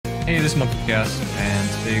Hey, this is MonkeyoChaos, and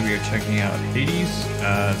today we are checking out Hades. It's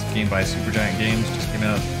a game by SuperGiant Games. Just came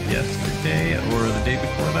out yesterday or the day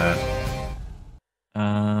before that.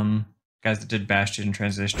 Guys that did Bastion,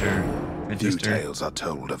 Transistor. Few tales are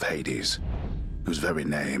told of Hades, whose very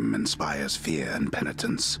name inspires fear and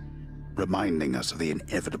penitence, reminding us of the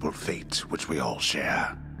inevitable fate which we all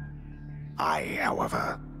share. I,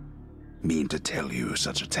 however, mean to tell you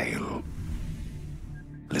such a tale.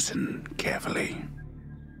 Listen carefully.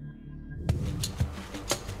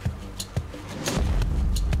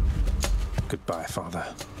 Goodbye, Father.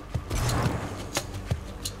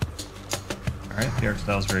 Alright, the art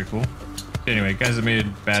style is very cool. Anyway, guys that made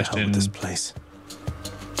Bastion, this place.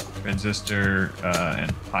 Transistor,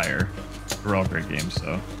 and Pyre. They're all great games,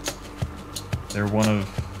 so they're one of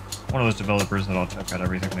those developers that I'll check out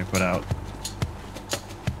everything they put out.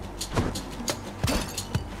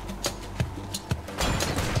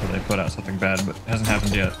 So they put out something bad, but it hasn't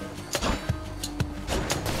happened yet.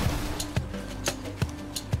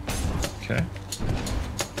 Okay.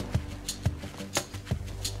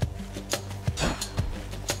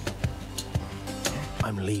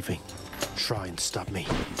 I'm leaving. Try and stop me.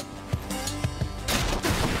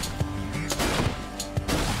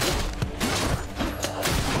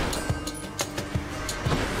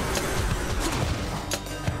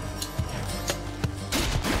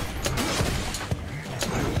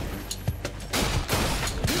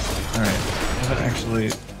 Alright, I haven't actually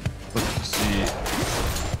looked to see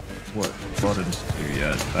what buttons do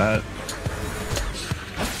yet. That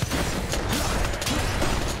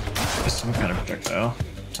is some kind of projectile.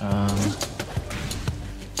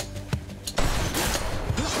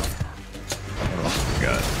 What else we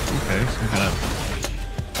got? Okay, some kind of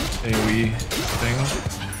AoE thing.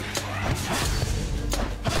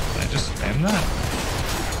 Can I just spam that?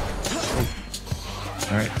 Oh.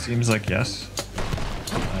 Alright, seems like yes.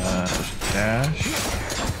 Dash.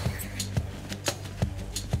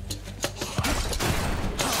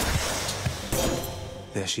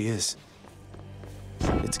 There she is.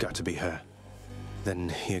 It's got to be her. Then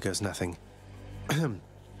here goes nothing.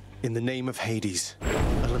 In the name of Hades,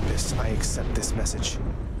 Olympus, I accept this message.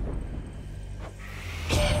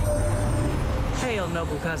 Hail,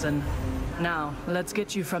 noble cousin. Now, let's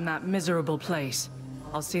get you from that miserable place.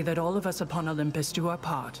 I'll see that all of us upon Olympus do our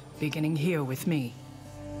part, beginning here with me.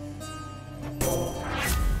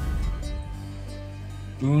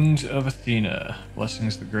 Boons of Athena.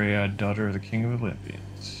 Blessings the gray-eyed daughter of the king of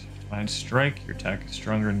Olympians. Divine strike. Your attack is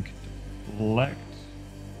stronger and can deflect.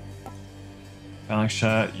 Balance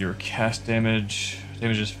shot. Your cast damage.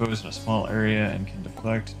 Damages foes in a small area and can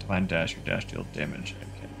deflect. Divine dash. Your dash deals damage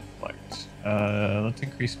and can deflect. Let's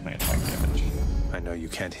increase my attack damage. I know you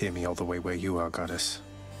can't hear me all the way where you are, goddess,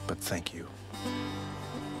 but thank you.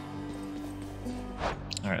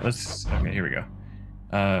 Alright, okay, here we go.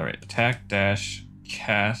 Alright, attack, dash,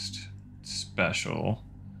 cast, special,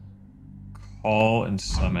 call, and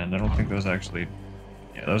summon. I don't think those actually...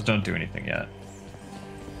 Yeah, those don't do anything yet.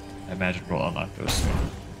 I imagine we'll unlock those soon.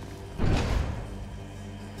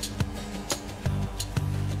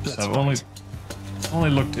 So I've only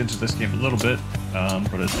looked into this game a little bit,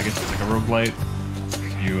 but I guess it's like a roguelite.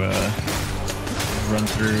 You run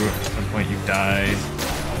through, at some point you die,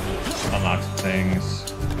 unlock things,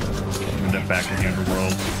 you end up back in the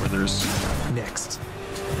underworld where there's Next.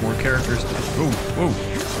 more characters to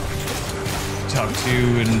talk to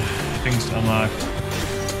and things to unlock.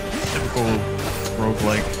 Typical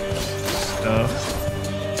roguelike stuff.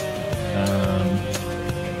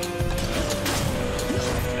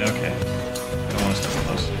 Okay. Don't want to start with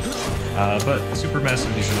those. But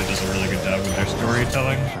Supermassive usually does a really good job with their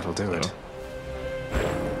storytelling. That'll do it.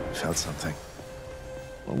 Felt something.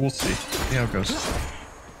 Well, we'll see. See how it goes.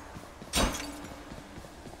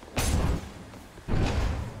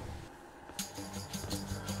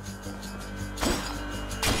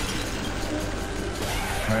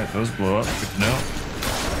 Alright, those blow up. Good to know.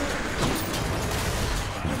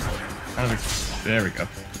 There we go.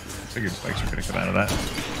 Figured spikes are going to come out of that.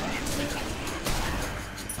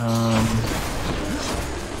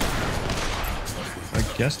 I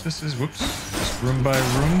guess this is, whoops, just room by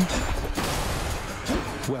room.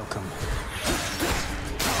 Welcome.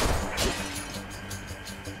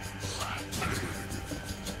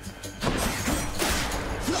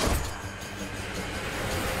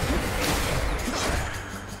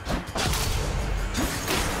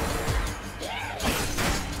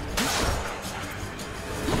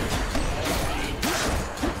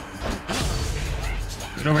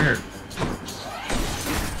 Get over here.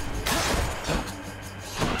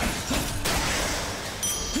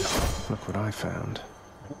 Look what I found.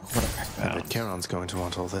 What a I bet Charon's going to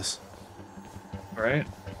want all this. All right.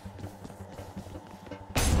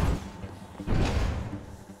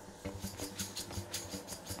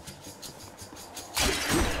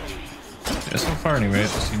 Yeah, so far anyway, it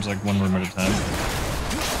seems like one room at a time.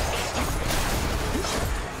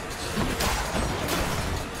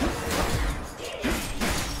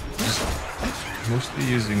 Just mostly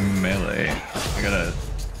using melee. I gotta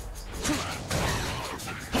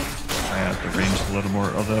try out the range a little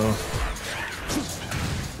more, although...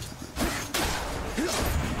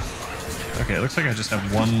 Okay, it looks like I just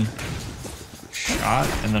have one shot,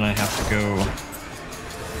 and then I have to go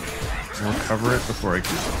recover it before I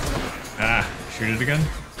can shoot it again.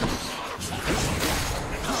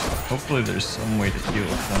 Hopefully there's some way to heal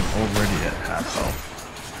if I'm already at half health,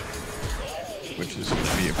 which is going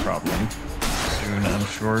to be a problem soon, I'm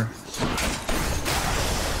sure.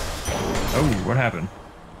 Oh, what happened?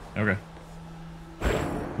 Okay.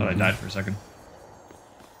 Thought I died for a second.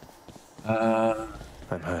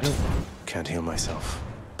 I'm hurt. Can't heal myself,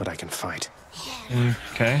 but I can fight.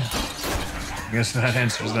 Okay. I guess that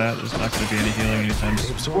answers that. There's not going to be any healing anytime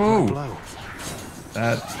soon. Whoa!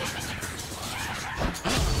 That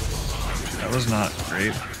was not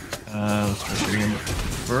great. Let's try shooting him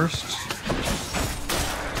first.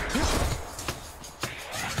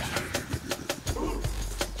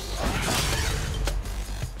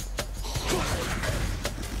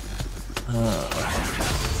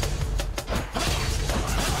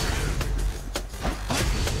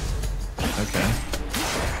 Okay.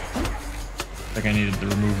 I think I needed to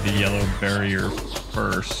remove the yellow barrier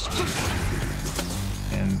first.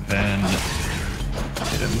 And then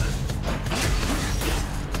hit him.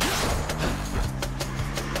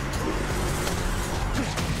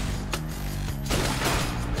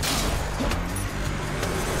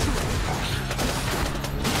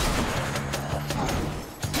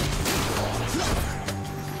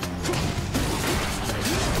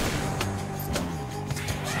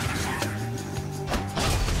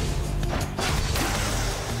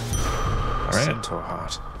 Centaur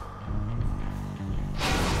heart.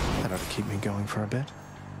 That ought to keep me going for a bit.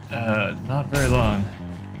 Not very long.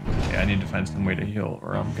 Yeah, I need to find some way to heal,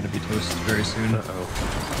 or I'm gonna be toasted very soon. Uh-oh.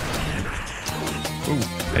 Ooh,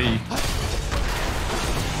 hey.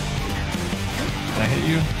 Can I hit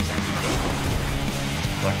you?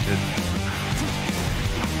 Selected.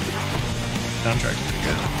 Soundtrack's pretty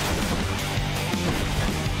good.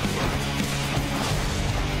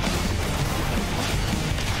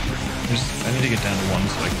 I need to get down to 1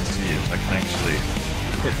 so I can see if I can actually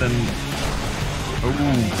hit them. Oh,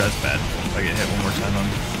 that's bad. If I get hit one more time, I'm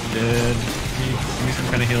dead. Give me some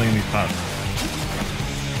kind of healing in these pots.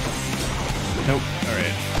 Nope.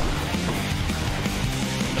 Alright.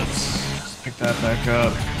 Let's pick that back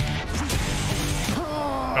up.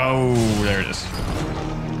 Oh, there it is.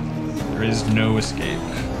 There is no escape.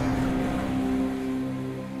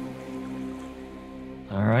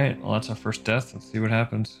 Alright, well that's our first death. Let's see what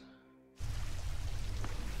happens.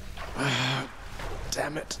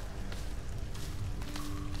 Damn it.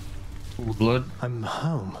 Ooh, blood. I'm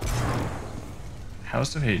home.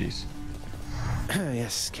 House of Hades.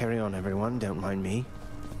 Yes, carry on, everyone. Don't mind me.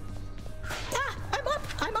 Ah,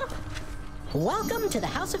 I'm up. Welcome to the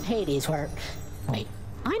House of Hades, where... Wait,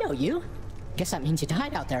 I know you. Guess that means you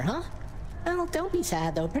died out there, huh? Well, don't be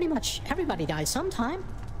sad, though. Pretty much everybody dies sometime.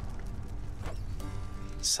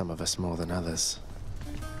 Some of us more than others.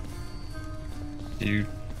 You...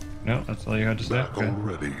 No, that's all you had to say? Back Okay.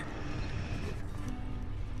 already.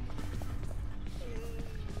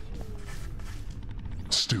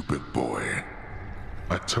 Stupid boy.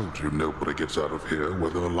 I told you nobody gets out of here,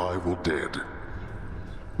 whether alive or dead.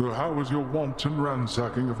 So how was your wanton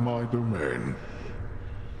ransacking of my domain?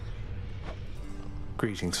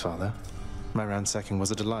 Greetings, Father. My ransacking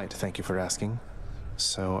was a delight, thank you for asking.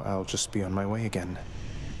 So I'll just be on my way again.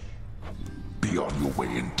 Be on your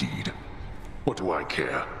way indeed. What do I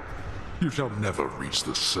care? You shall never reach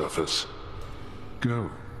the surface.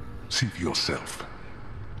 Go, see for yourself.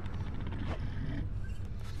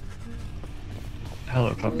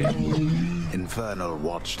 Hello, puppy. Infernal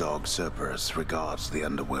watchdog Cerberus regards the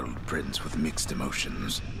underworld prince with mixed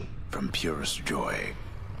emotions, from purest joy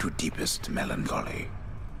to deepest melancholy.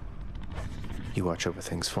 You watch over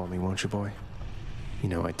things for me, won't you, boy? You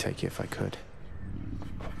know I'd take you if I could.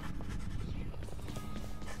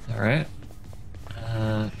 Alright.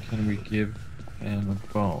 Can we give him a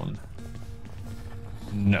bone?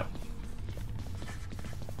 No.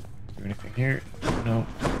 Do anything here? No.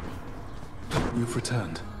 You've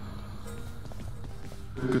returned.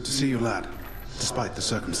 Good to see you, lad, despite the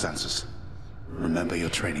circumstances. Remember your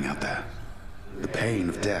training out there. The pain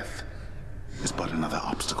of death. is but another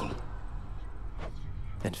obstacle.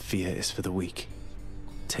 And fear is for the weak.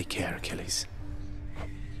 Take care, Achilles.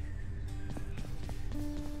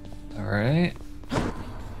 All right.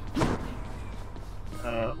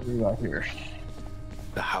 What do we got here?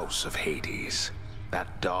 The House of Hades,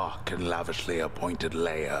 that dark and lavishly appointed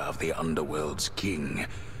lair of the underworld's king,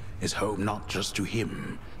 is home not just to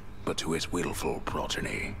him, but to his willful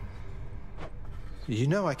progeny. You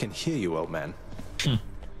know I can hear you, old man.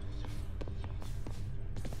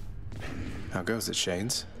 How goes it,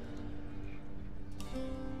 Shades?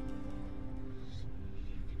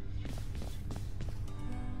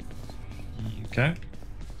 Okay.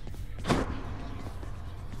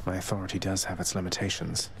 My authority does have its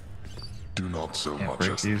limitations. Do not so Can't much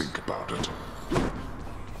break as these. think about it.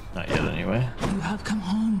 Not yet, anyway. You have come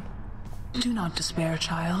home. Do not despair,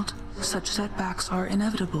 child. Such setbacks are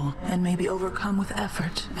inevitable and may be overcome with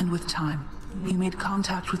effort and with time. You made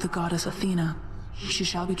contact with the goddess Athena. She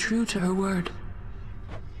shall be true to her word.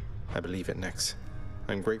 I believe it, Nyx.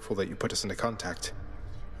 I'm grateful that you put us into contact.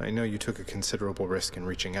 I know you took a considerable risk in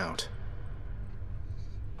reaching out.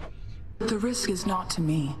 The risk is not to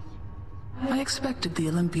me. I expected the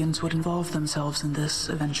Olympians would involve themselves in this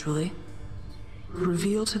eventually.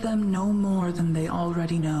 Reveal to them no more than they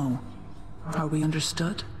already know. Are we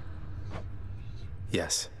understood?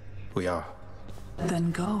 Yes, we are.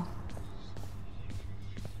 Then go.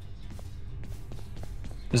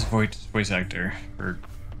 This voice actor for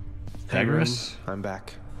Hey, Room, Zagreus. I'm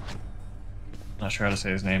back. Not sure how to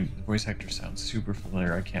say his name. The voice actor sounds super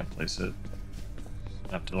familiar. I can't place it.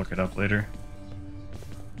 I'll have to look it up later.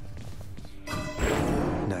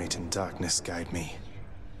 Night and darkness guide me.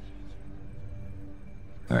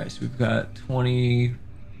 All right, so we've got 20,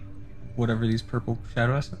 whatever these purple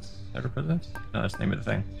shadow essence represents. No, that's the name of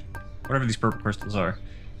the thing. Whatever these purple crystals are.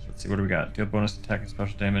 So let's see, what do we got? Deal bonus attack and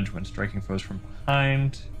special damage when striking foes from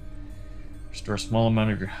behind. Restore a small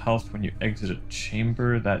amount of your health when you exit a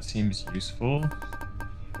chamber. That seems useful.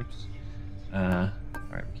 Oops.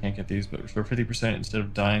 Alright, we can't get these, but restore 50% instead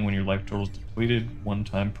of dying when your life total is depleted 1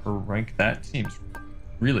 time per rank. That seems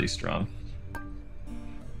really strong.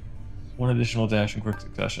 1 additional dash in quick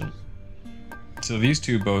succession. So these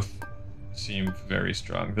two both seem very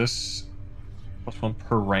strong. This +1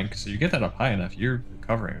 per rank, so you get that up high enough, you're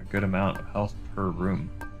recovering a good amount of health per room.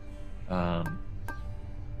 And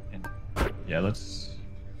yeah, let's...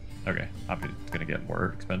 Okay, obviously it's gonna get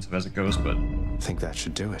more expensive as it goes, but I think that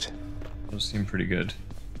should do it. those seem pretty good.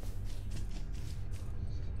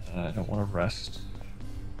 I don't want to rest.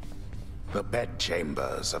 The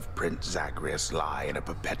bedchambers of Prince Zagreus lie in a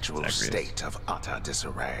perpetual Zagreus. state of utter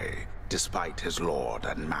disarray, despite his lord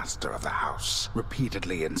and master of the house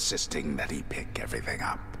repeatedly insisting that he pick everything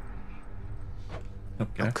up.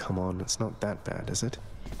 Okay. Oh, come on, it's not that bad, is it?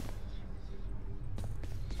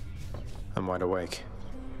 I'm wide awake.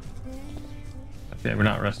 Okay, we're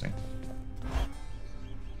not resting.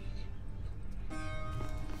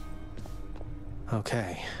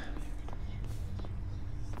 Okay.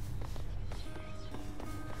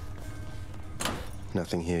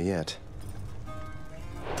 Nothing here yet.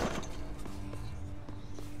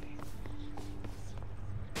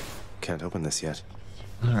 Can't open this yet.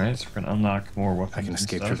 Alright, so we're gonna unlock more weapons. I can and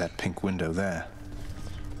escape stuff. through that pink window there.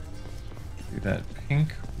 Through that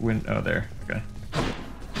pink window. Oh, there. Okay.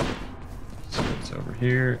 So it's over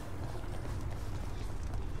here.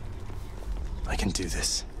 I can do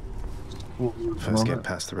this. First get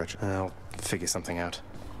past the retro. I'll figure something out.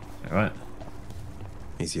 Wait, what?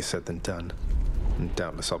 Easier said than done. And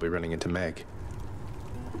doubtless I'll be running into Meg.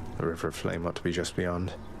 The River of Flame ought to be just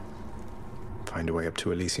beyond. Find a way up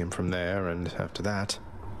to Elysium from there, and after that...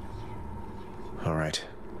 Alright,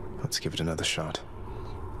 let's give it another shot.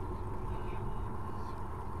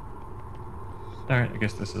 Alright, I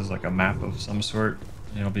guess this is like a map of some sort.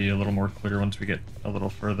 It'll be a little more clear once we get a little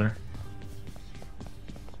further.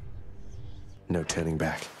 No turning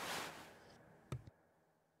back.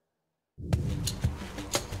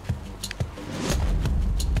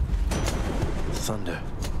 Thunder.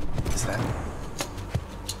 Is that...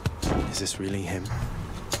 Is this really him?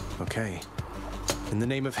 Okay. In the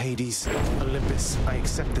name of Hades, Olympus, I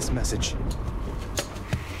accept this message.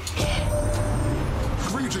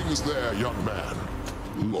 Greetings there, young man.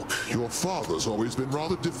 Look, your father's always been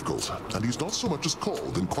rather difficult, and he's not so much as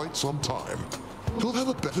called in quite some time. You'll have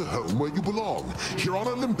a better home where you belong, here on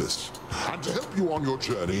Olympus. And to help you on your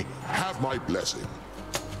journey, have my blessing.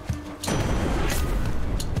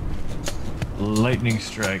 Lightning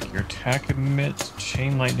Strike. Your attack emits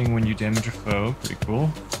chain lightning when you damage a foe. Pretty cool.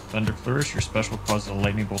 Thunder Flourish. Your special causes a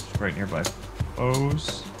lightning bolt to strike nearby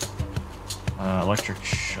foes. Electric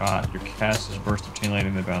shot. Your cast is a burst of chain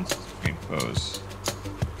lightning that bounces between foes.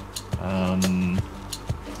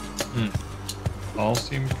 All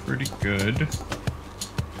seem pretty good. I'm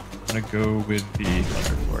gonna go with the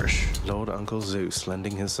Thunder Flourish. Lord Uncle Zeus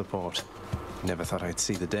lending his support. Never thought I'd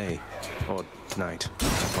see the day. Or night.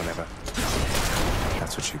 Whatever.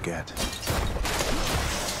 That's what you get.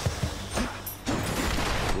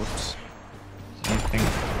 Whoops. Anything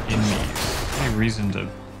in these? Any reason to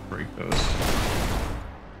break those?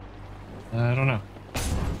 I don't know.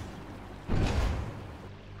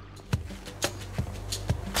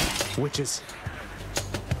 Witches.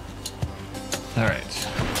 Alright.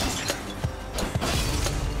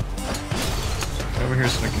 Over here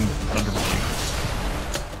so I can Thunderbolt you.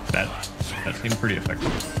 That seemed pretty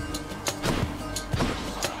effective.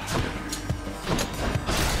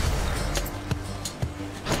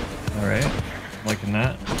 Alright. I'm liking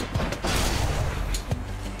that.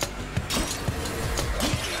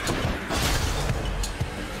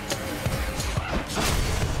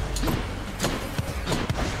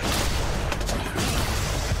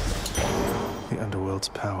 The underworld's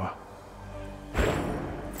power.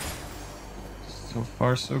 So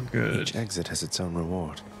far, so good. Each exit has its own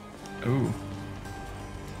reward. Ooh.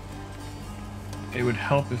 It would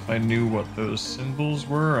help if I knew what those symbols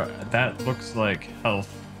were. That looks like health.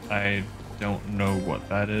 I don't know what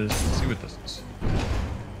that is. Let's see what this is.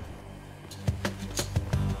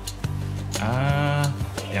 Yeah,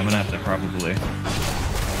 I'm gonna have to probably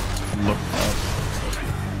look up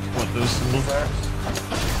what those symbols are.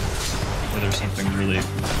 Or there's something really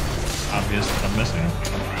obvious that I'm missing.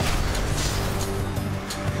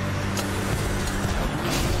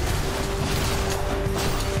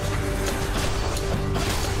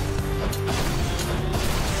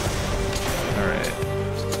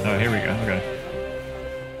 Oh, here we go. Okay.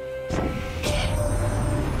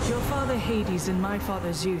 Your father Hades and my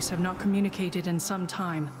father Zeus have not communicated in some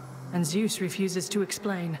time, and Zeus refuses to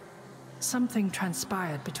explain. Something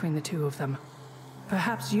transpired between the two of them.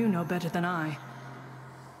 Perhaps you know better than I.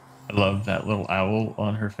 I love that little owl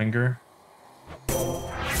on her finger.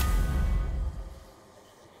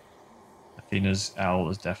 Athena's owl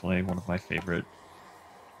is definitely one of my favorite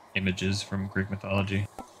images from Greek mythology.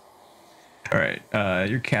 Alright,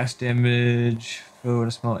 your cast damage, foe in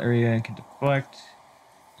a small area and can deflect.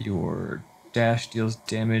 Your dash deals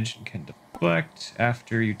damage and can deflect.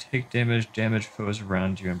 After you take damage, damage foes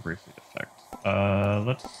around you and briefly deflect.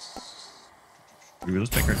 Let's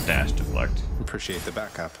make our dash deflect. Appreciate the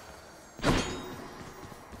backup.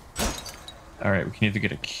 Alright, we can either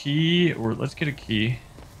get a key, or let's get a key.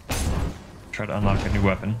 Try to unlock a new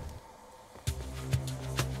weapon.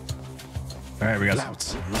 Alright, we got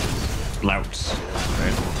Louts. Louts.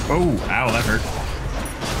 Right. Oh, ow, that hurt.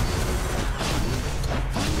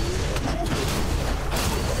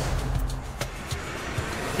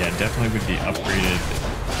 Yeah, definitely with the upgraded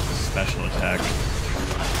special attack.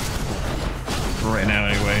 For right now,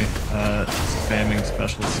 anyway, spamming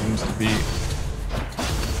special seems to be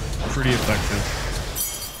pretty effective.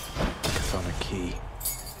 Chthonic key.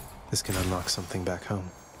 This can unlock something back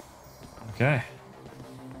home. Okay.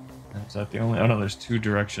 Is that the only? Oh no, there's two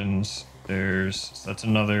directions. That's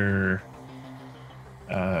another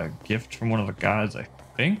gift from one of the gods, I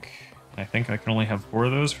think. I think I can only have 4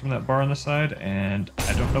 of those from that bar on the side, and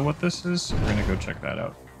I don't know what this is. We're gonna go check that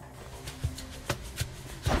out.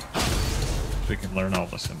 So we can learn all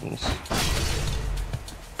the symbols.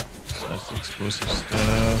 So that's the explosive stuff.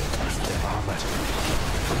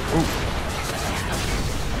 Oh.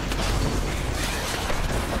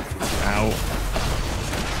 Ow.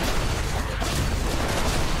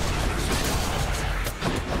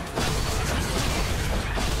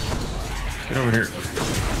 Get over here.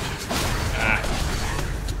 Ah.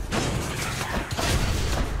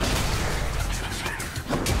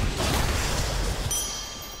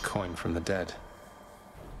 Coin from the dead.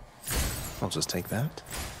 I'll just take that.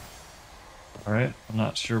 Alright, I'm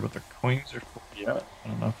not sure what the coins are for yet. I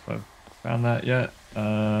don't know if I've found that yet.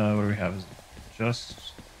 What do we have? Is it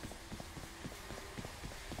just...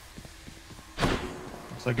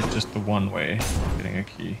 Looks like it's just the one way of getting a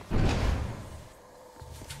key.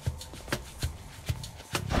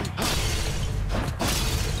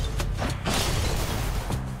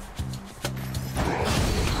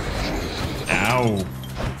 Ow!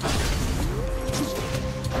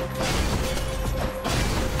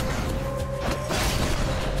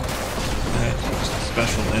 Alright, just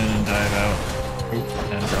special in and dive out. Oop,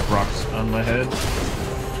 and drop rocks on my head.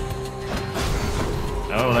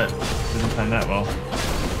 Oh, that didn't time that well.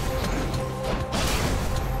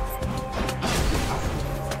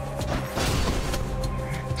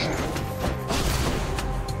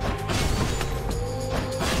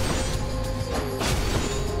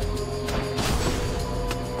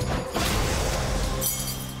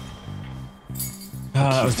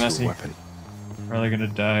 that was Useful messy. weapon. Probably gonna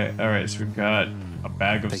die. Alright, so we've got a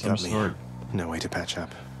bag of They some got me. sort. No way to patch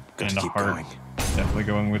up. Got And to a keep heart. going. Definitely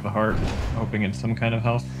going with the heart. Hoping it's some kind of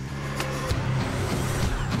health.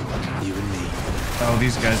 You and me. Oh,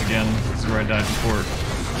 these guys again. This is where I died before.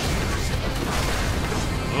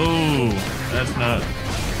 Oh, that's not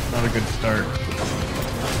a good start.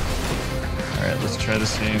 Alright, let's try the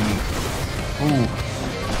same. Ooh.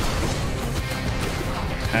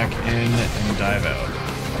 Hack in and dive out.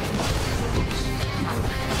 Oops.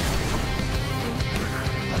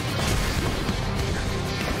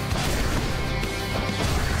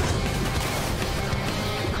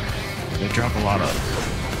 They drop a lot of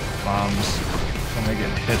bombs when they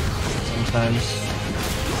get hit sometimes.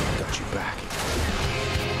 Got you back.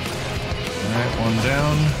 Alright, one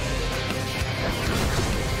down.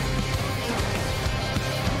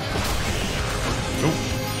 Oh.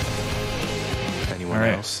 Anyone All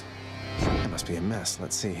right. else? There must be a mess.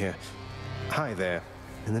 Let's see here. Hi there.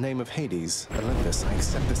 In the name of Hades, Olympus, I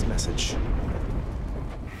accept this message.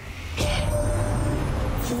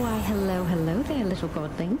 Why, hello there, little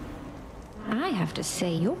godling. I have to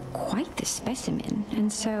say, you're quite the specimen,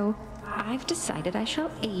 and so I've decided I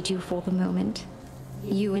shall aid you for the moment.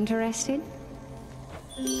 You interested?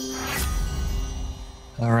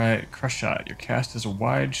 Alright, Crush Shot. Your cast is a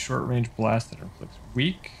wide, short-range blast that inflicts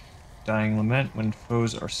weak. Dying Lament. When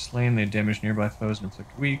foes are slain, they damage nearby foes and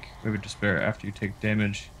inflict weak. Wave of Despair. After you take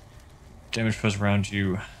damage, damage foes around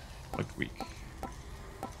you inflict weak.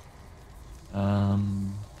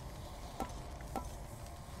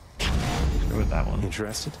 Go with that one.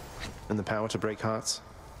 Interested? In the power to break hearts?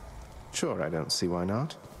 Sure, I don't see why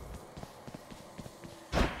not.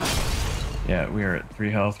 Yeah, we are at 3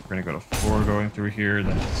 health. We're gonna go to 4 going through here.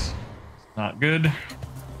 That's not good.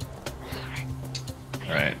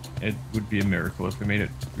 Alright, it would be a miracle if we made it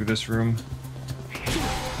through this room.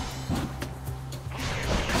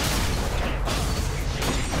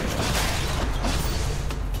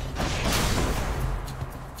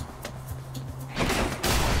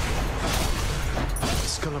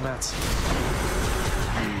 Skullomats.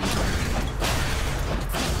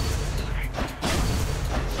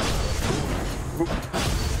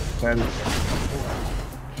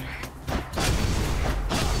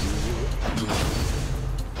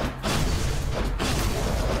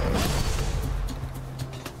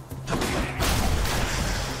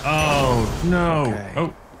 Oh, no. Okay.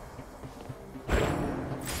 Oh.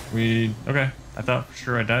 Okay. I thought for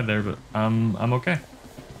sure I died there, but I'm okay.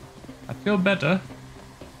 I feel better.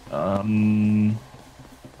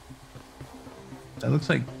 That looks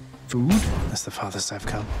like food. That's the farthest I've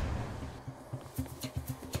come.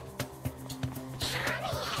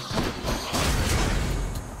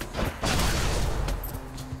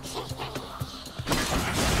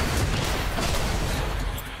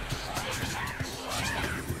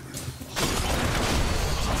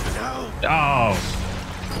 Oh.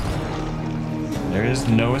 There is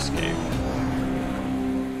no escape.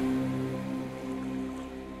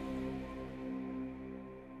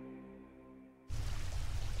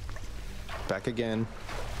 Back again.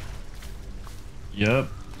 Yep.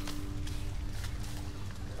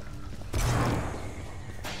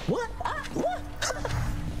 What? What?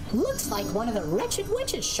 Looks like one of the wretched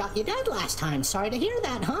witches shot you dead last time. Sorry to hear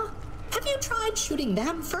that, huh? Have you tried shooting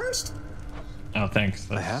them first? Oh,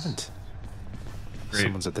 thanks. I haven't. Great.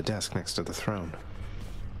 Someone's at the desk next to the throne.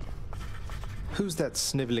 Who's that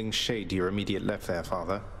sniveling shade to your immediate left there,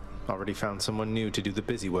 Father? Already found someone new to do the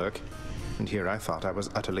busy work. And here I thought I was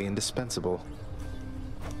utterly indispensable.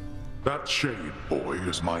 That shade boy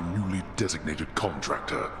is my newly designated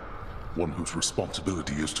contractor. One whose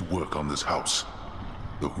responsibility is to work on this house.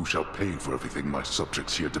 Though who shall pay for everything my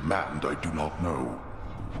subjects here demand, I do not know.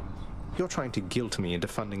 You're trying to guilt me into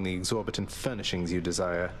funding the exorbitant furnishings you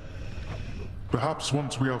desire. Perhaps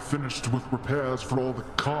once we are finished with repairs for all the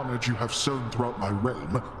carnage you have sown throughout my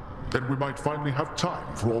realm, then we might finally have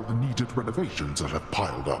time for all the needed renovations that have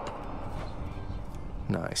piled up.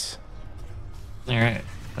 Nice. Alright.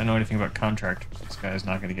 If I know anything about contractors, this guy is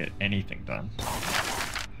not going to get anything done.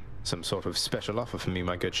 Some sort of special offer for me,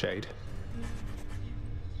 my good shade.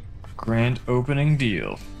 Grand opening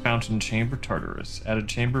deal. Fountain Chamber Tartarus. Added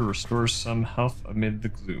chamber restores some health amid the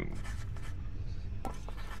gloom.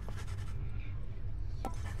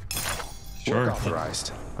 Sure. Work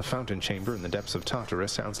authorized. A fountain chamber in the depths of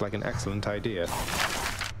Tartarus sounds like an excellent idea.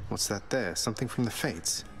 What's that there? Something from the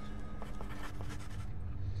Fates?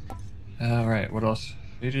 Alright, what else?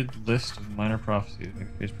 Fated list of minor prophecies. Make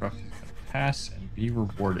Fate's prophecies pass and be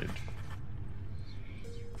rewarded.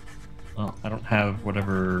 Well, I don't have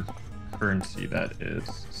whatever currency that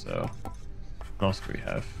is, so What else do we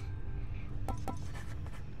have?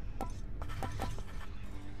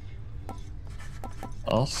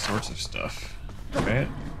 All sorts of stuff. Right?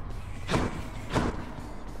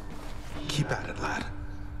 Keep at it, lad.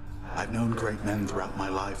 I've known great men throughout my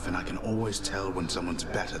life, and I can always tell when someone's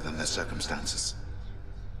better than their circumstances.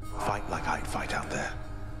 Fight like I'd fight out there.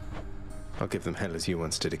 I'll give them hell as you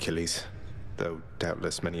once did, Achilles. Though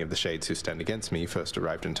doubtless many of the shades who stand against me first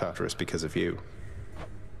arrived in Tartarus because of you.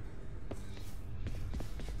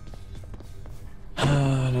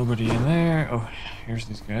 Nobody in there. Oh, here's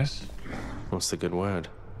these guys. What's the good word?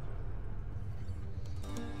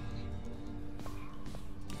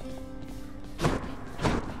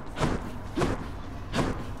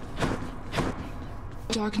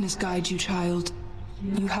 Darkness guide you, child.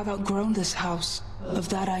 You have outgrown this house. Of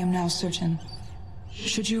that I am now certain.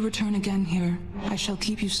 Should you return again here, I shall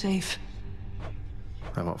keep you safe.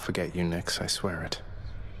 I won't forget you, Nyx, I swear it.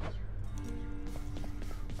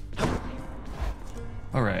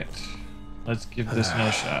 Alright. Let's give this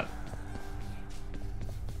another shot.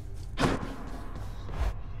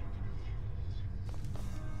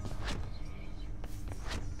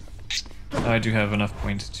 I do have enough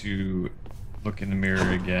points to look in the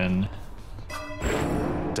mirror again.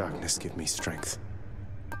 Darkness, give me strength.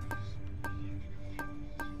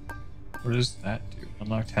 What does that do?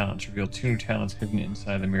 Unlock talents. Reveal 2 new talents hidden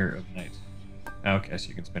inside the mirror of night. Okay, so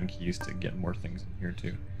you can spend keys to get more things in here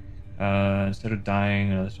too. Instead of dying,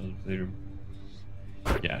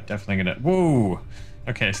 yeah, definitely gonna. Whoa!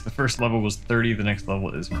 Okay, so the first level was 30. The next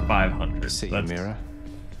level is 500. See so you, Mira.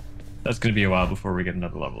 That's gonna be a while before we get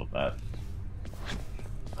another level of that.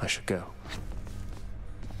 I should go.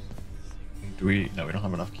 Do we? No, we don't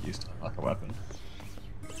have enough keys to unlock a weapon.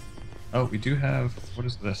 Oh, we do have. What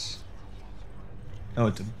is this? Oh,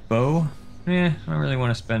 it's a bow? I don't really want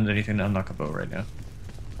to spend anything to unlock a bow right now.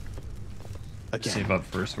 Again. Save up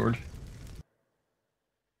for a sword.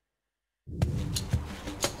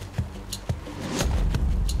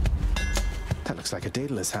 That looks like a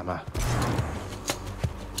Daedalus hammer.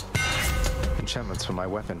 Enchantments for my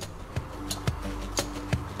weapon.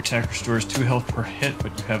 Attack restores 2 health per hit,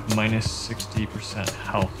 but you have minus 60%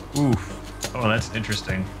 health. Oof. Oh, that's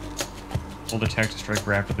interesting. Hold attack to strike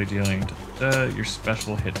rapidly, dealing your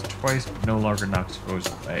special hits twice, but no longer knocks foes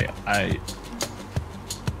away. It's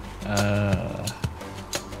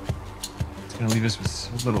gonna leave us with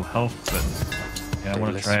so little health, but yeah, I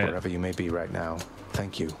want to try it. Wherever you may be right now,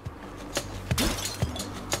 thank you.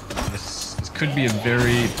 This could be a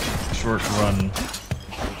very short run.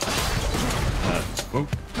 Whoa.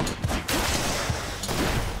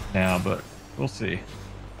 Now, but we'll see.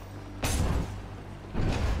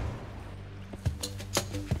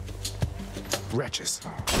 Wretches.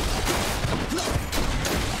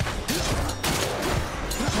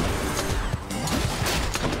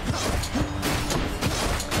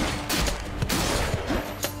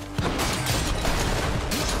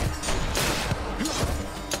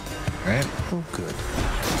 Right. Oh, good.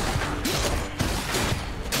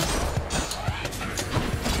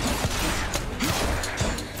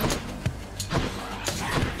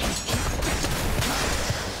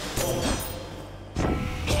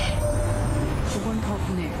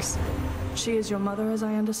 She is your mother, as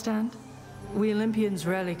I understand? We Olympians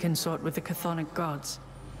rarely consort with the chthonic gods,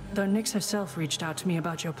 though Nyx herself reached out to me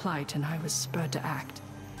about your plight, and I was spurred to act.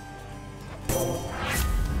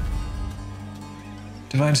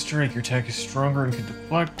 Divine Strike. Your attack is stronger and can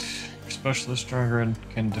deflect. Your special is stronger and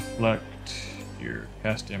can deflect. Your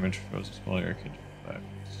cast damage throws a small area can deflect.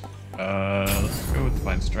 Let's go with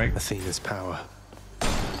Divine Strike. Athena's power.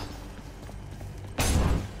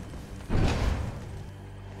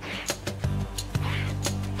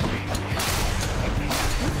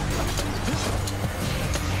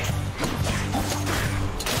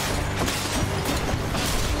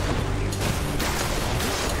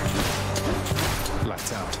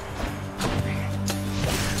 Lights out.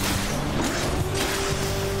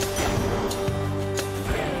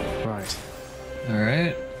 Right. All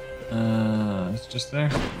right. It's just there.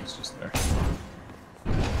 It's just there.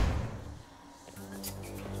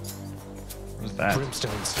 What was that?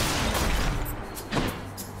 Brimstones.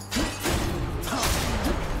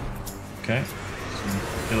 Okay. Some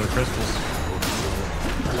killer crystals.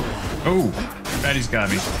 Oh, Fatty's got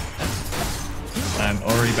me. I'm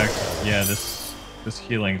already back. Yeah, this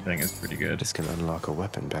healing thing is pretty good. This can unlock a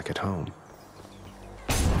weapon back at home.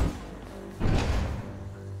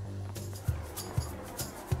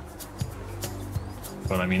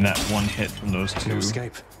 But I mean, that one hit from those two No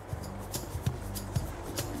escape.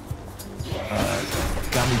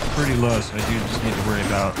 got me pretty low, so I do just need to worry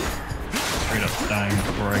about straight up dying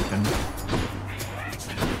before I can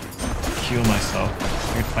heal myself.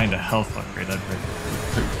 I could find a health upgrade. That'd be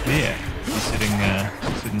yeah. He's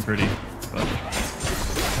sitting pretty. But let's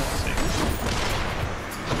see.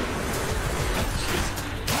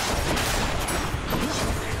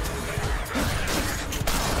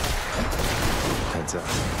 Heads up.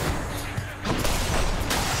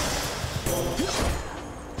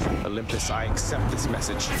 Olympus, I accept this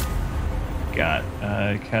message. Got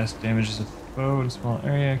cast damage as a foe in a small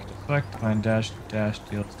area. Deflect, combine dash, deals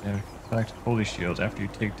damage. Deflect, holy shield. After you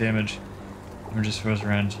take damage, damage just throws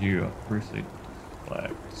around you. Briefly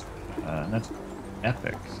deflect. And that's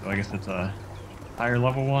epic. So I guess that's a higher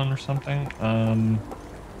level one or something. I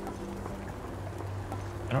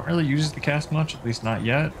don't really use the cast much, at least not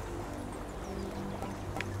yet.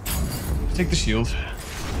 Take the shield.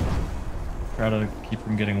 Try to keep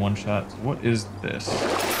from getting one shot. So what is this?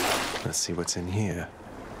 Let's see what's in here.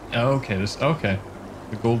 Oh, okay, okay.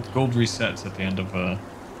 The gold resets at the end of a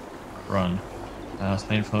run.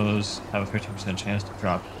 Slain foes have a 15% chance to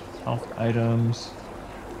drop health items.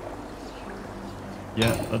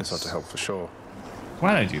 Yeah, This ought to help for sure.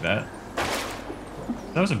 Why'd I do that?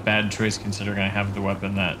 That was a bad choice considering I have the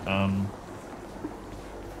weapon that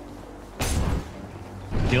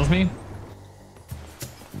heals me.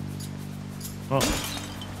 Well,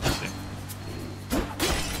 let's see.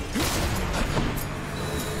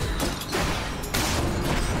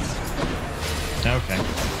 Okay. I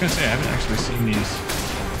was gonna say I haven't actually seen these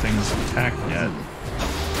things attack yet.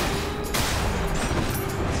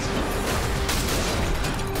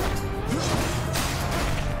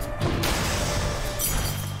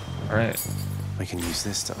 Alright. I can use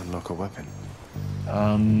this to unlock a weapon.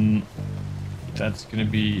 That's gonna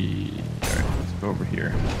be... Alright, let's go over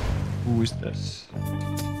here. Who is this?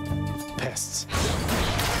 Pests.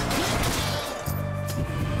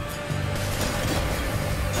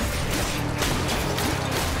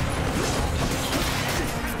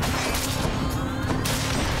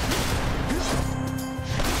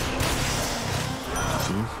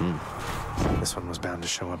 This one was bound to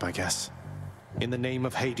show up, I guess. In the name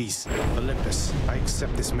of Hades, Olympus, I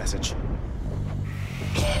accept this message.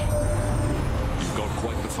 You've got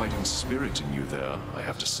quite the fighting spirit in you there, I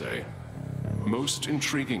have to say. Most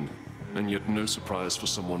intriguing, and yet no surprise for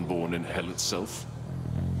someone born in hell itself.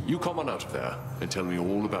 You come on out of there and tell me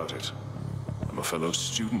all about it. I'm a fellow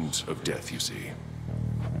student of death, you see.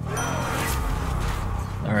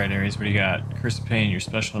 Alright, Ares, what do you got? Curse of Pain, your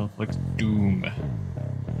special inflicts doom.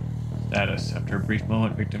 Status. After a brief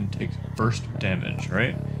moment, victim takes burst damage,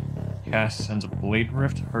 right? Cast sends a blade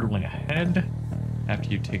rift hurtling ahead. After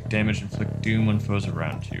you take damage, inflict doom on foes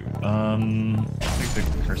around you. I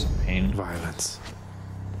think the Curse of Pain. Violence.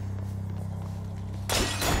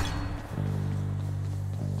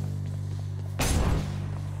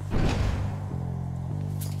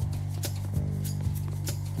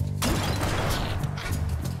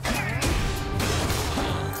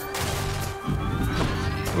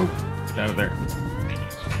 Oh, get out of there.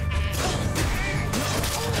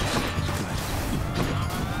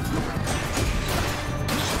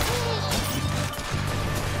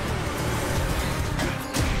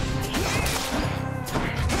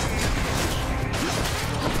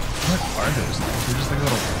 What are those things? They're just like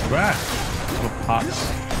little pots.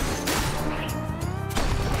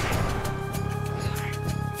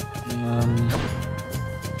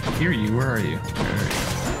 I hear you. Where are you? There you go.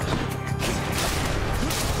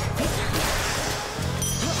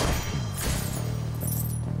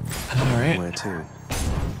 All right. Where to?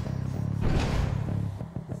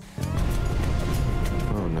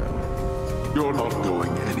 Oh no. You're not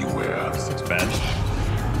going anywhere. This looks bad.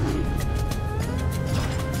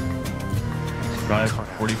 Drive for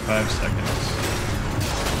 45 seconds.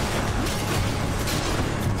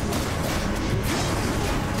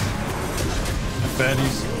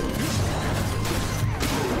 Baddies.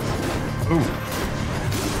 Ooh.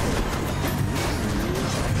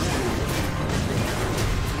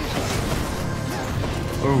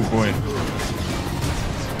 Oh boy.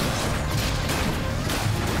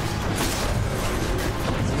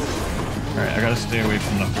 Alright, I gotta stay away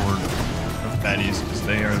from the horde of baddies because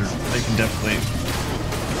they can definitely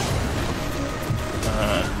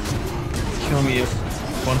kill me if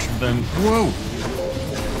a bunch of them. Whoa!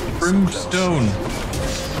 Brimstone!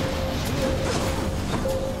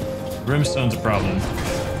 Brimstone's a problem.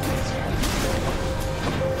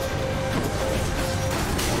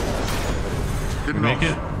 Good You make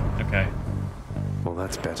it? enough. Okay. Well,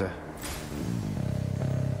 that's better.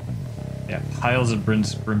 Yeah, piles of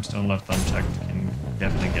brimstone left unchecked can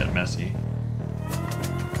definitely get messy.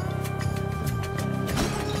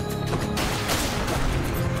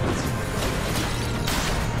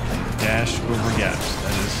 Dash.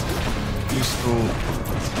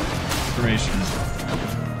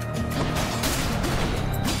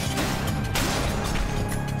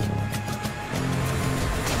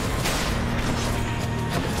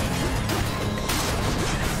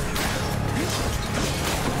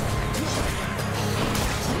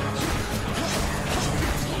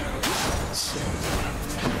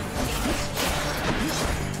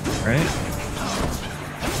 Right?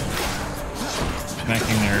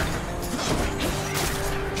 Smacking their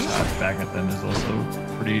shots back at them is also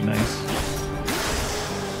pretty nice.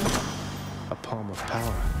 A palm of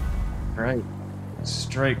power. Right.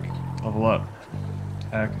 Strike. Level up.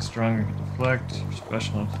 Attack is stronger, can deflect.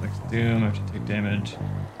 Special inflicts doom after you take damage.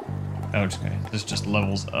 Oh, okay. This just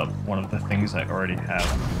levels up one of the things I already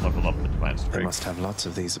have. Level up the Divine Strike. They must have lots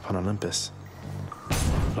of these upon Olympus.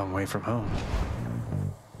 Long way from home.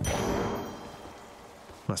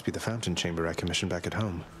 Must be the fountain chamber I commissioned back at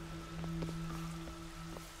home.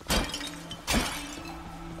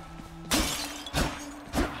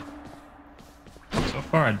 So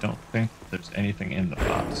far, I don't think there's anything in the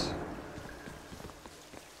pots.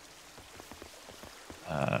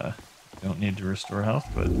 Don't need to restore health,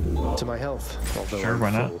 but to my health, although sure, I'm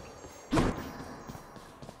why not? full.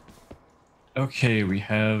 Okay, we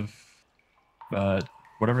have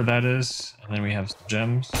whatever that is, and then we have some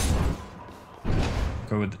gems.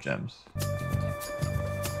 Go with the gems.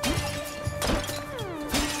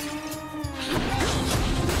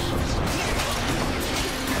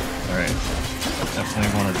 Alright.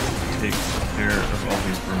 Definitely want to take care of all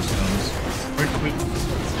these brimstones quickly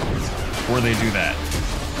before they do that.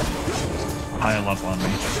 Pile up on me.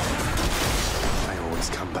 I always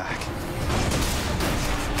come back.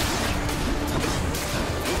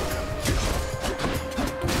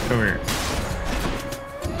 Over here.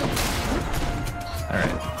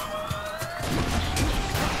 Alright.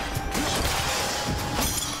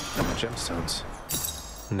 Gemstones.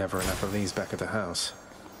 Never enough of these back at the house.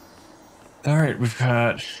 Alright, we've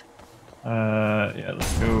got yeah,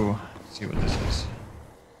 let's go see what this is.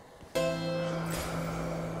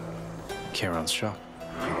 Charon's shop.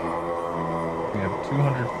 We have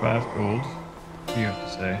 205 gold. What do you have to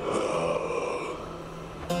say?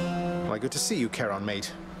 Why, good to see you, Charon,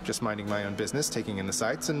 mate. Just minding my own business, taking in the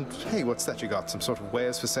sights, and hey, what's that you got? Some sort of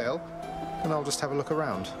wares for sale? And I'll just have a look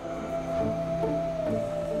around.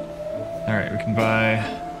 Alright, we can buy...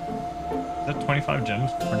 Is that 25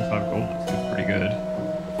 gems for 25 gold? That seems pretty good.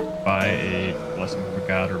 Buy a Blessing from a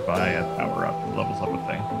God or buy a power up. It levels up a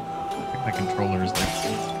thing. I think my controller is like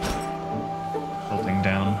tilting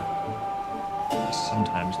down.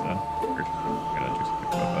 Sometimes though. Weird. I gotta do something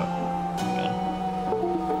about that.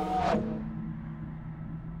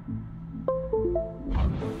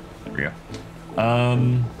 There we go.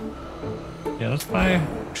 Yeah, let's buy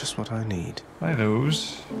Just what I need.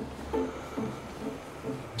 those. I'm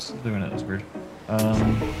still doing it, that's weird.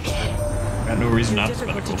 Got no reason not to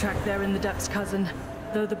spend a Difficult to gold. track there in the depths, cousin.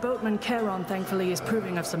 Though the boatman Charon thankfully is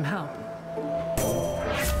proving of some help.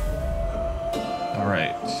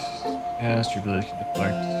 Alright. Cast, your ability can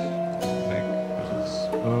deflect. Make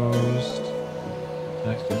exposed.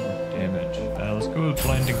 Next damage. Let's go with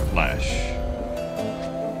Blinding Flash.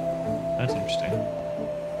 That's interesting.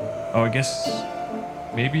 Oh, I guess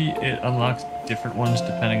maybe it unlocks different ones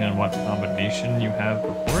depending on what combination you have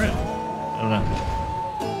before it? I don't know.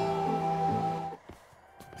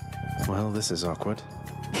 Well, this is awkward.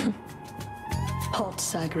 Halt,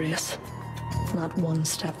 Zagreus. Not one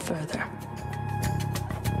step further.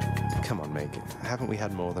 Come on, Meg. Haven't we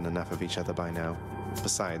had more than enough of each other by now?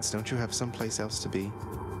 Besides, don't you have someplace else to be?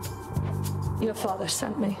 Your father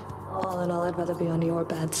sent me. All in all, I'd rather be on your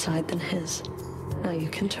bad side than his. Now you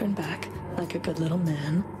can turn back, like a good little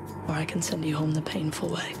man, or I can send you home the painful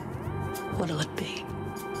way. What'll it be?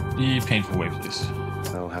 The painful way, please.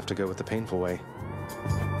 I'll have to go with the painful way.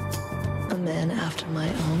 A man after my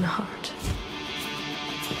own heart.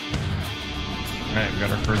 Alright, we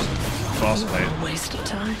got our first boss fight. A waste of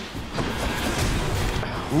time.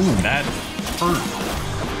 Ooh, that hurt.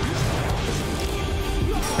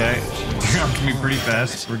 Okay, she dropped me pretty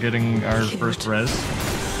fast. We're getting our first res.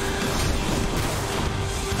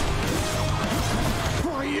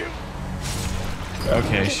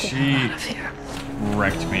 Okay, she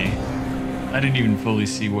wrecked me. I didn't even fully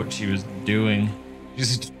see what she was doing.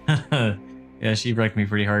 Just yeah, she wrecked me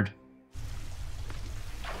pretty hard.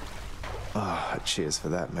 Ah, cheers for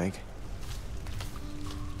that, Meg.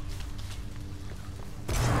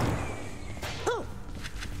 Oh,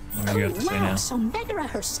 What do you have to say wow, now? so Megara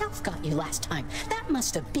herself got you last time. That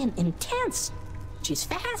must have been intense. She's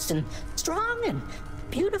fast and strong and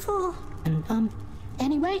beautiful. And,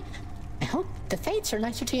 anyway, I hope the fates are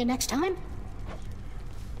nicer to you next time.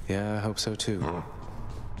 Yeah, I hope so too.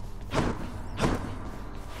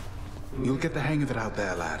 You'll get the hang of it out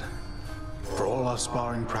there, lad. For all our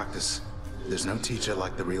sparring practice, there's no teacher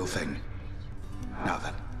like the real thing. Now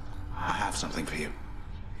then, I have something for you.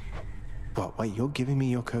 What, wait, you're giving me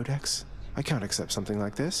your codex? I can't accept something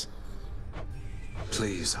like this.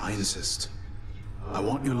 Please, I insist. I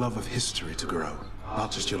want your love of history to grow,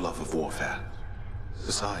 not just your love of warfare.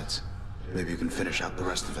 Besides, maybe you can finish out the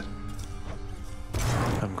rest of it.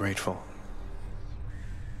 I'm grateful.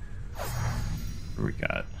 What do we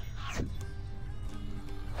got?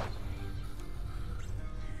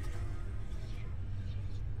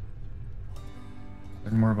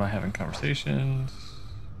 Learn more about having conversations.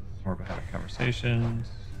 More about having conversations.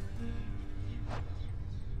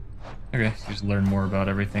 Okay, so just learn more about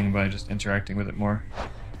everything by just interacting with it more.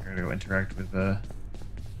 I gotta go interact with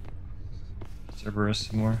Cerberus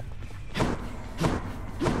some more.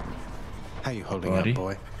 How you holding Buddy? up,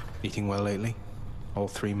 boy? Eating well lately? All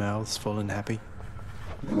 3 mouths full and happy?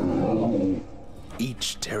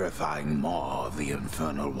 Each terrifying maw of the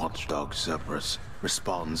infernal watchdog Cerberus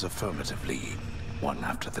responds affirmatively, one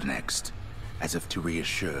after the next, as if to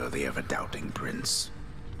reassure the ever-doubting prince.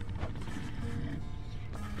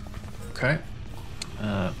 Okay.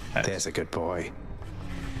 Pet. There's a good boy.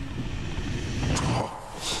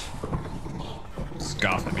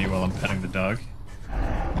 Scoff at me while I'm petting the dog.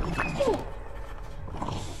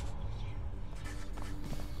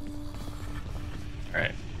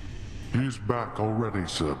 Alright. He's back already,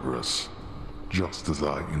 Cerberus. Just as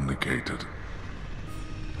I indicated.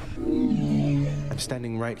 I'm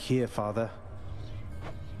standing right here, Father.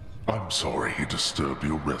 I'm sorry he disturbed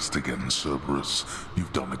your rest again, Cerberus.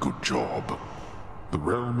 You've done a good job. The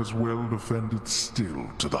realm is well defended still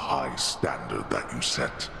to the high standard that you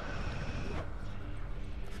set.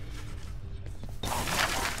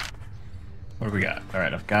 What do we got?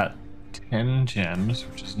 Alright, I've got 10 gems,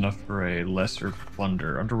 which is enough for a lesser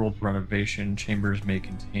plunder. Underworld renovation chambers may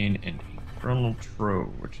contain an infernal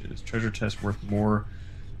trove, which is treasure chest worth more.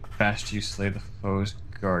 Fast you slay the foes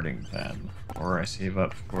guarding them. Or I save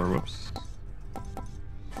up for, whoops.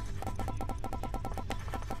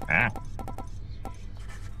 Ah.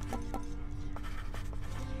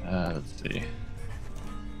 Let's see.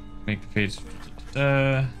 Make the fades.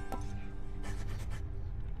 Yeah,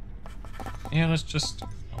 let's just.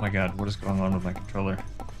 Oh my god, what is going on with my controller?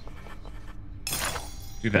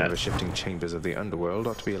 Do that. The shifting chambers of the underworld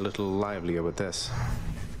ought to be a little livelier with this.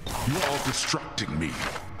 You are distracting me.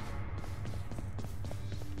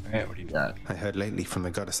 Alright, what do you got? I heard lately from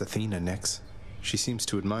the goddess Athena, Nyx. She seems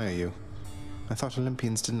to admire you. I thought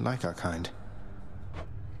Olympians didn't like our kind.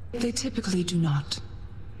 They typically do not.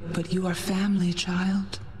 But you are family,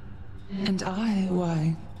 child. And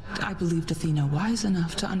why, I believed Athena wise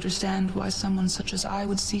enough to understand why someone such as I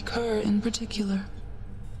would seek her in particular.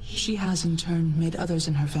 She has in turn made others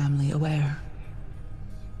in her family aware.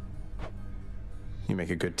 You make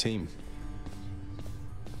a good team.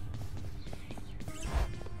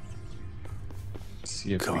 Let's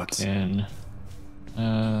see if Gods. we can.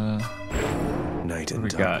 Night What and do we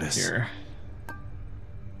got darkness. here?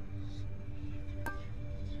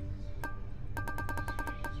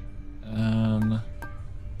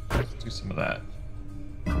 Let's do some of that.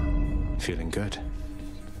 Feeling good.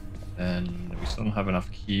 And we still don't have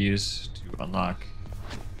enough keys to unlock.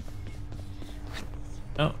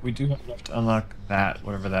 No, we do have enough to unlock that,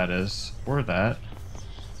 whatever that is, or that.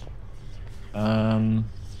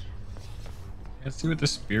 Let's see what the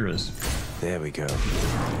spear is. There we go.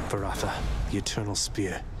 Varatha, the eternal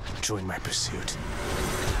spear. Join my pursuit.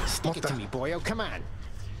 Stick it to me, boyo. Come on.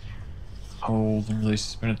 Hold and release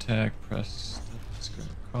spin attack. Press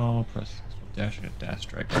call. Press dash and a dash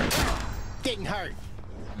strike. All right. Getting hurt.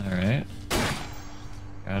 All right.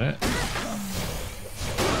 Got it.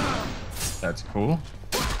 That's cool.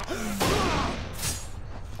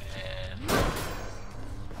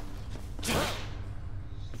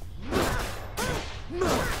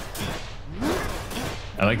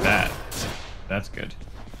 I like that. That's good.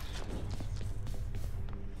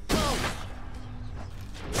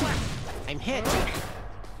 I'm hit.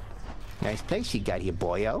 Nice place you got here,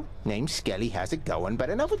 boyo. Name's Skelly. How's it going?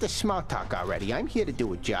 But enough with the small talk already. I'm here to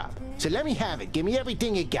do a job. So let me have it. Give me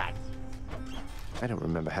everything you got. I don't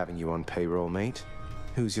remember having you on payroll, mate.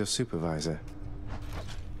 Who's your supervisor?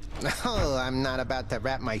 Oh, I'm not about to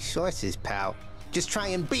wrap my sources, pal. Just try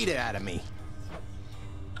and beat it out of me.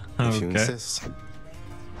 If you Okay. insist.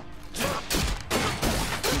 See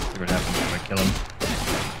what happens if I kill him.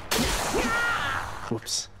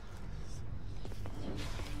 Whoops.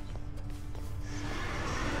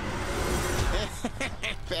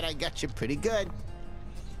 Bet I got you pretty good.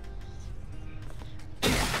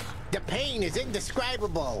 The pain is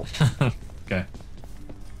indescribable. Okay.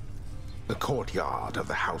 The courtyard of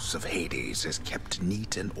the House of Hades is kept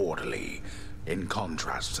neat and orderly, in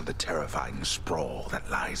contrast to the terrifying sprawl that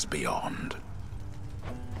lies beyond.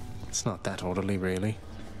 It's not that orderly, really.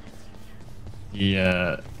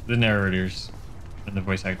 The narrator's And the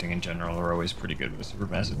voice acting in general are always pretty good with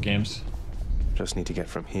Supermassive games. Just need to get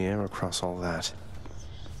from here across all that.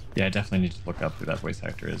 Yeah, I definitely need to look up who that voice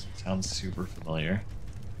actor is. It sounds super familiar.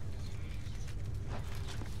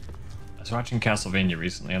 I was watching Castlevania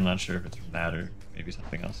recently. I'm not sure if it's from that or maybe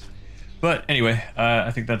something else. But anyway,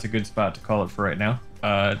 I think that's a good spot to call it for right now.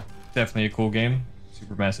 Definitely a cool game.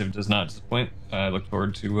 Supermassive does not disappoint. I look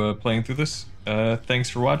forward to playing through this. Thanks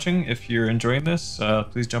for watching. If you're enjoying this,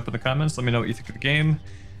 please jump in the comments. Let me know what you think of the game.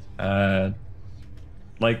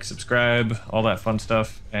 Like, subscribe, all that fun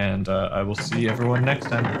stuff. And I will see everyone next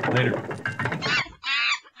time. Later.